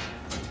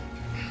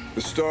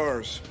 The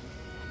stars,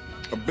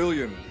 1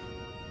 billion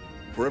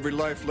for every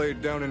life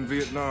laid down in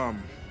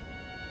Vietnam,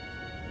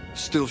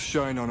 still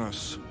shine on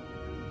us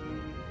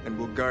and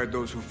will guide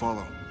those who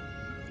follow.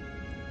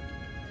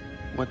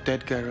 What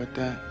dead guy wrote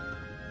that?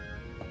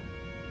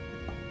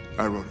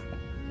 I wrote it.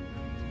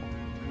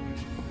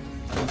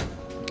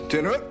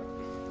 Tin Hook?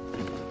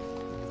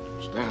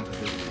 Stand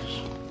for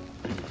business.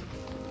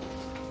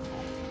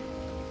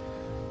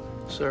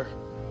 Sir,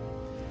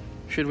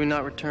 should we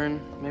not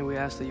return, may we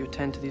ask that you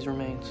attend to these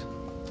remains?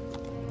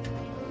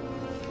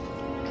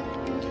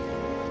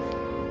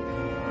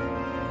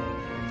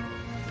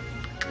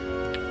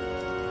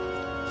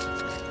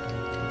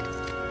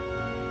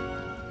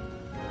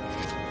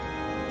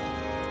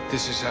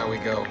 This is how we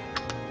go.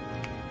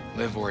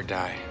 Live or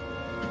die.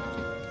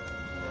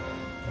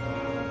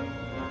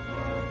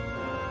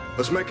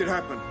 Let's make it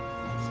happen.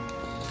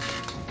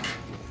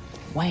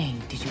 Wang,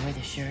 did you wear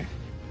the shirt?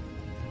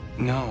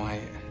 No,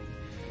 I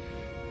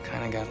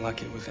kind of got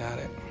lucky without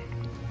it.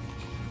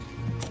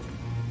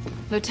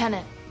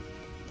 Lieutenant,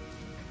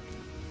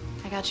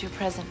 I got you a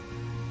present.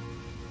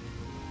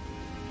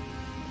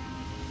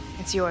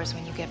 It's yours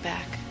when you get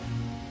back.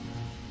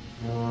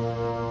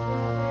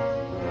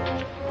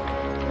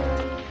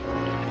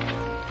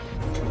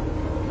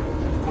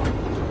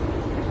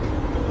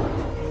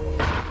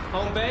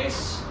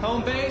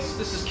 Home base,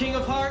 this is King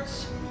of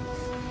Hearts.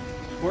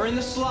 We're in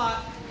the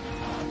slot.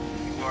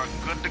 You are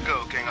good to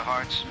go, King of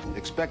Hearts.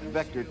 Expect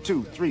Vector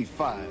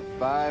 235,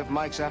 5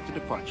 mics after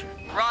departure.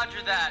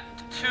 Roger that.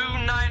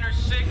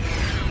 2906 to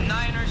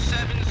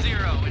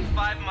 2970 in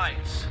 5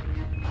 mics.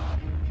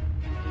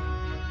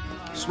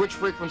 Switch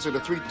frequency to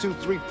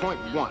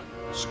 323.1.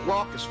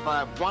 Squawk is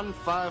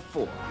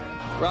 5154.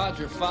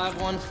 Roger,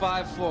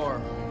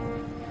 5154.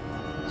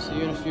 See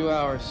you in a few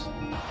hours.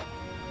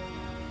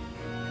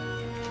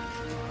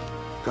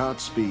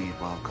 Godspeed,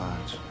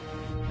 wildcards.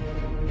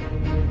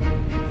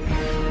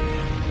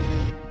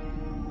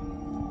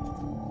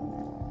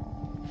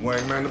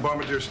 Wang, man the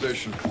bombardier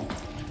station.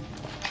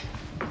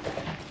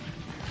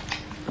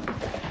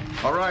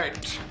 All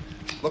right,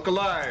 look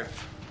alive.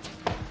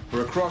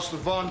 We're across the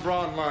Von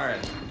Braun line.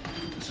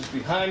 This is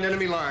behind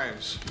enemy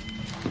lines.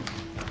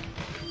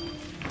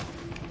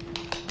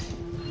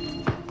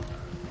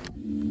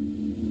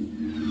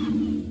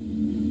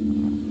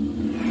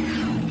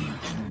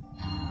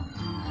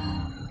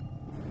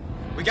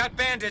 We got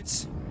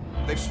bandits.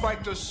 They've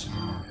spiked us.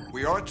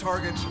 We are a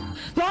target.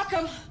 Lock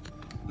them!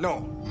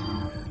 No.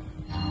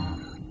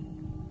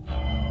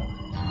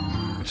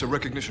 It's a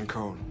recognition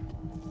code.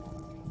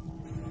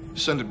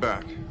 Send it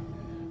back.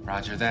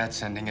 Roger that,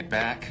 sending it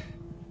back.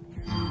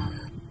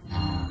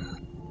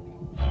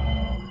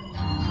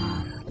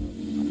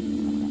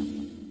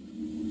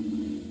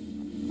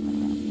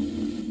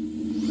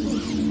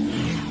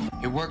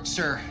 It worked,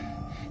 sir.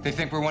 They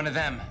think we're one of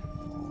them.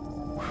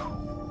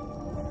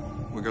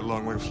 We got a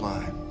long way to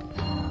fly.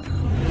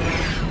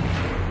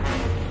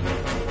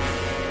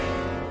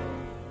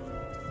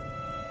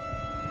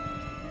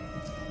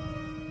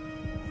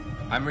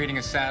 I'm reading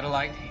a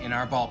satellite in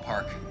our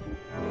ballpark.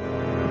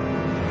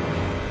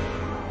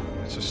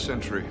 It's a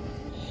sentry.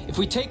 If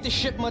we take the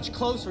ship much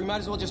closer, we might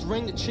as well just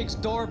ring the chick's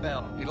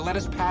doorbell. It'll let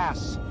us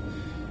pass.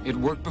 It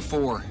worked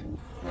before.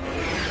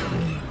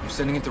 I'm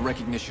sending it the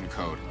recognition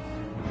code.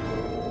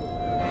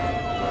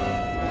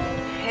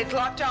 It's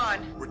locked on.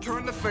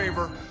 Return the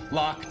favor.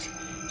 Locked.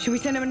 Should we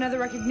send him another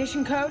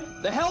recognition code?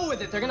 The hell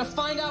with it. They're gonna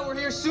find out we're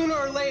here sooner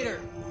or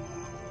later.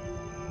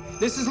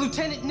 This is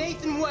Lieutenant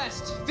Nathan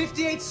West,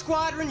 58th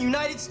Squadron,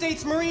 United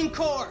States Marine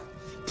Corps,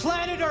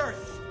 planet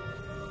Earth.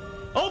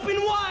 Open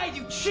wide,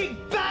 you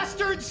cheap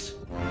bastards!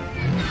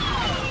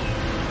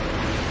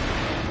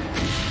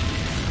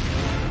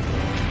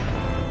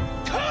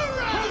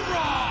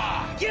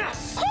 Hoorah!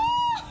 Yes!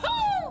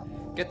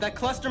 Get that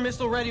cluster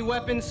missile ready,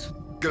 weapons.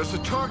 Get us a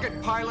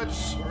target,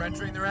 pilots. We're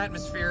entering their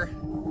atmosphere.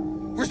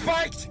 We're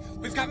spiked!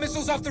 We've got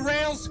missiles off the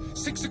rails.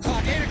 6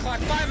 o'clock, 8 o'clock,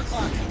 5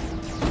 o'clock.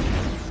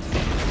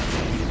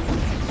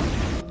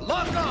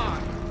 Lock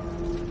on!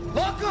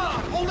 Lock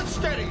on! Hold it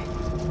steady!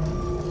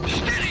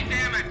 Steady,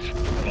 damn it!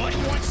 What?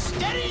 You want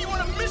steady? You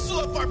want a missile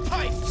up our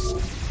pipes?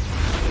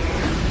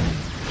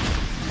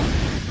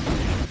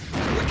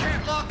 We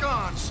can't lock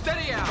on.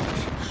 Steady out.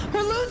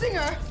 We're losing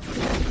her.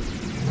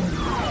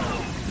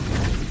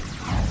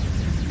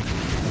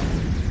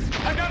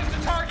 I got us a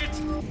target.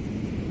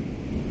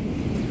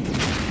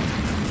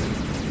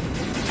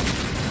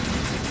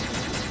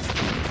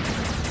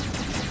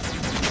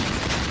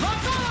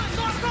 Lock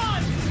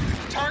on!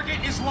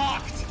 Target is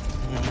locked.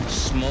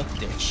 Smoke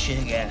their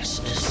chig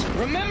asses.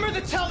 Remember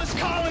to tell this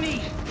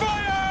colony,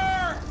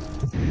 fire!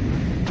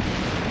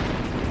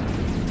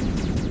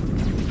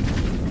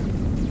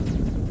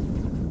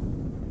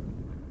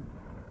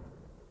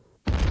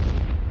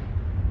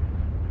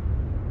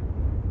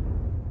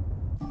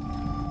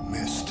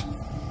 Missed.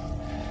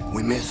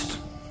 We missed.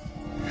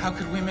 How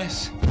could we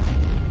miss?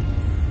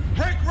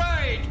 Break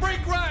right!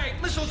 Break right!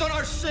 Missiles on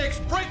our 6!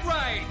 Break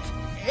right!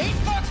 8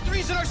 Fox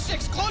 3s in our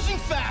 6, closing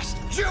fast!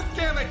 Juke,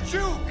 damn it,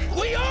 juke!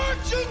 We are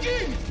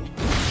juking!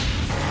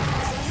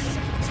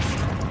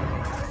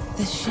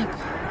 This ship,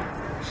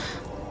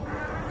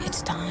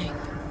 it's dying.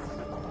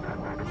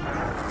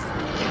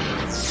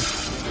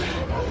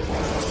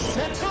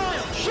 That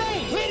tile!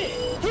 Shane, hit it!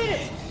 Hit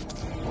it!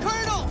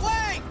 Colonel,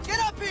 Wang, get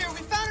up here.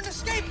 We found an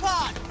escape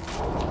pod.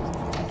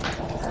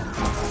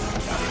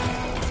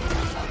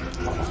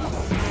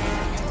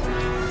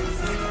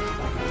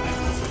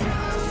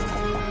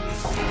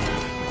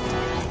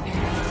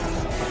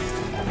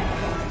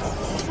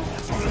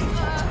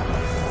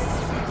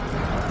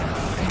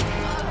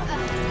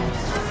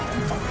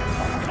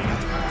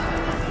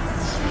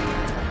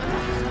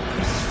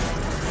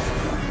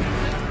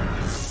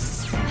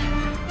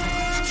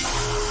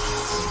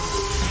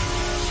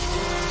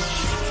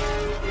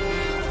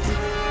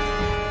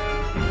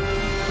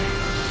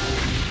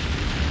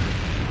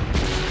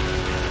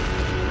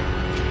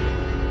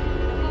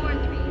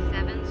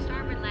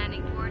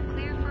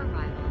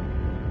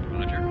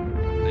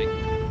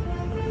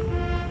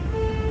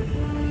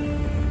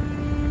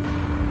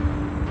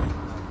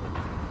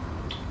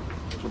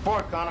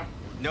 Report, Connor.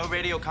 No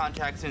radio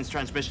contact since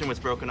transmission was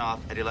broken off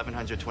at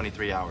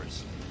 1123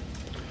 hours.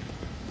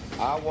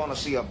 I want to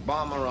see a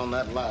bomber on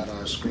that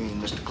LiDAR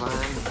screen, Mr.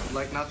 Klein.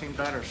 Like nothing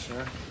better,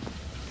 sir.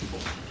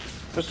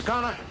 Mr.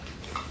 Connor,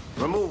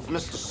 remove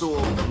Mr.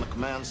 Sewell from the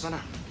command center.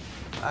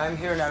 I'm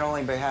here not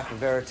only on behalf of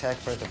Veritech,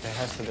 but at the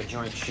behest of the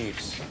Joint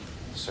Chiefs,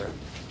 sir.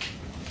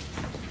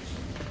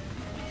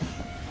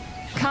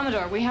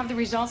 Commodore, we have the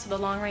results of the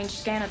long-range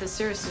scan of the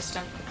Cirrus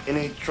system.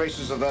 Any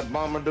traces of that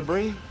bomber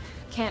debris?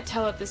 Can't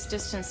tell at this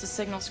distance. The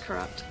signal's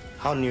corrupt.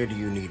 How near do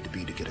you need to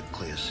be to get a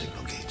clear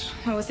signal, Gates?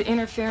 Well, with the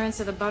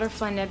interference of the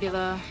Butterfly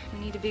Nebula, we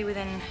need to be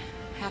within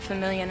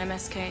 500,000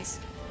 MSKs.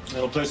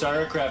 That'll place our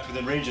aircraft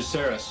within range of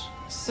Cirrus.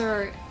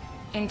 Sir,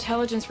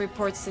 intelligence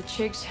reports the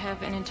Chigs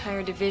have an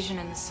entire division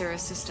in the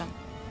Cirrus system.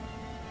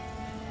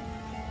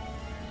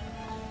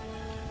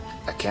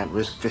 I can't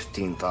risk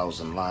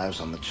 15,000 lives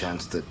on the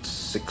chance that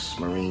 6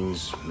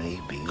 Marines may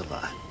be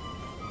alive.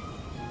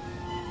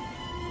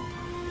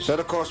 Set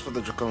a course for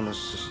the Draconis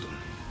system.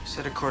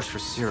 Set a course for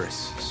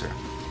Cirrus, sir.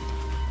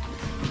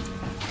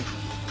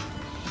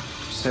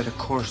 Set a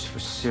course for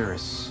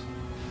Cirrus.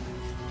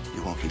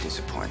 You won't be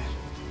disappointed.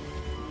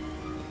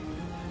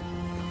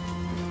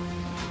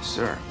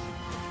 Sir,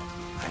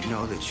 I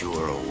know that you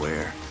are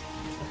aware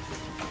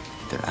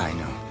that I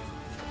know.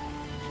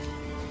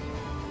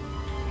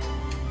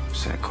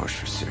 Set a course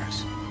for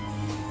Cirrus.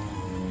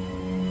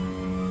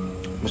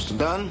 Mr.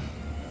 Dunn,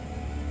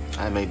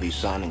 I may be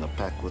signing a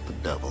pact with the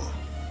devil,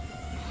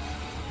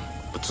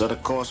 but set a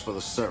course for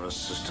the Cirrus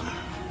system.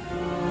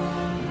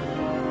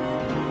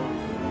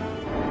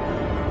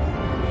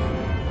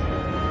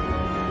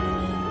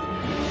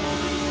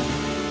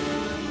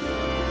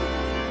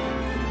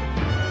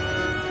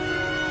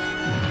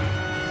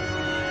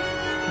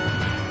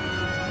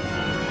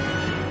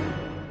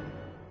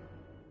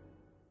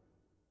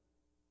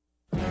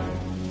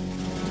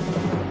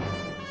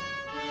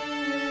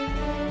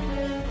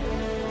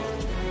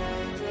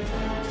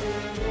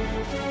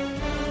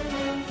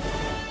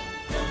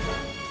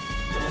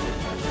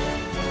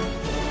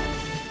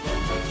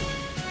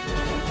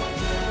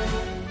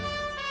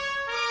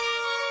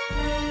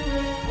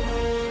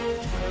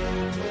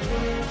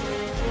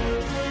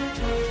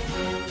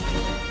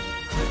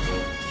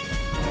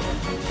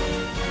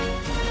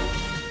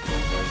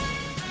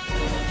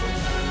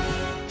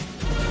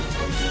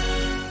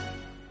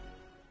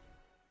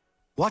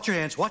 Watch your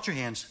hands, watch your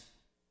hands.